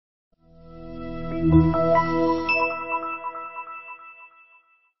The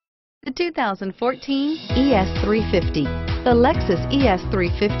 2014 ES350. The Lexus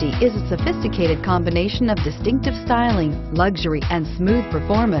ES350 is a sophisticated combination of distinctive styling, luxury, and smooth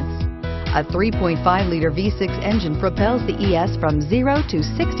performance. A 3.5-liter V6 engine propels the ES from 0 to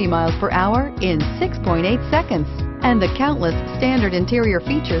 60 miles per hour in 6.8 seconds. And the countless standard interior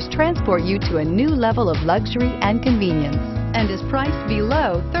features transport you to a new level of luxury and convenience, and is priced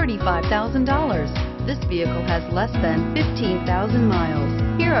below $35,000. This vehicle has less than 15,000 miles.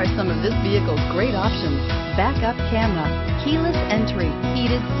 Here are some of this vehicle's great options: backup camera, keyless entry,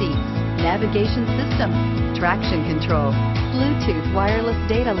 heated seats, navigation system, traction control, Bluetooth wireless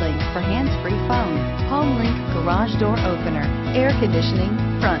data link for hands-free phone, HomeLink garage door opener, air conditioning,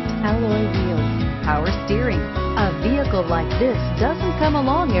 front alloy wheels, power steering. A vehicle like this doesn't come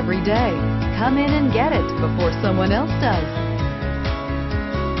along every day. Come in and get it before someone else does.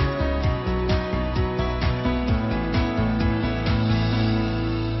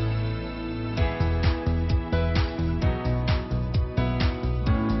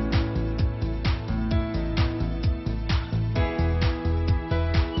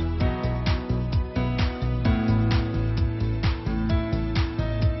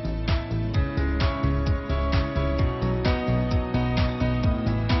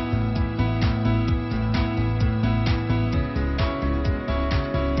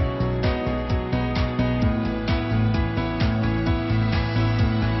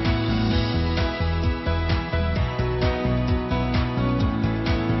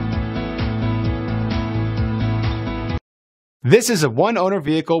 This is a one-owner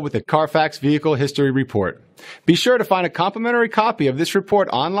vehicle with a Carfax Vehicle History Report. Be sure to find a complimentary copy of this report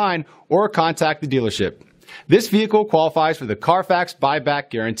online or contact the dealership. This vehicle qualifies for the Carfax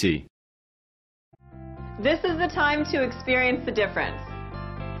Buyback Guarantee. This is the time to experience the difference.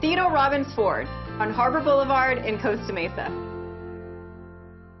 Theodore Robins Ford on Harbor Boulevard in Costa Mesa.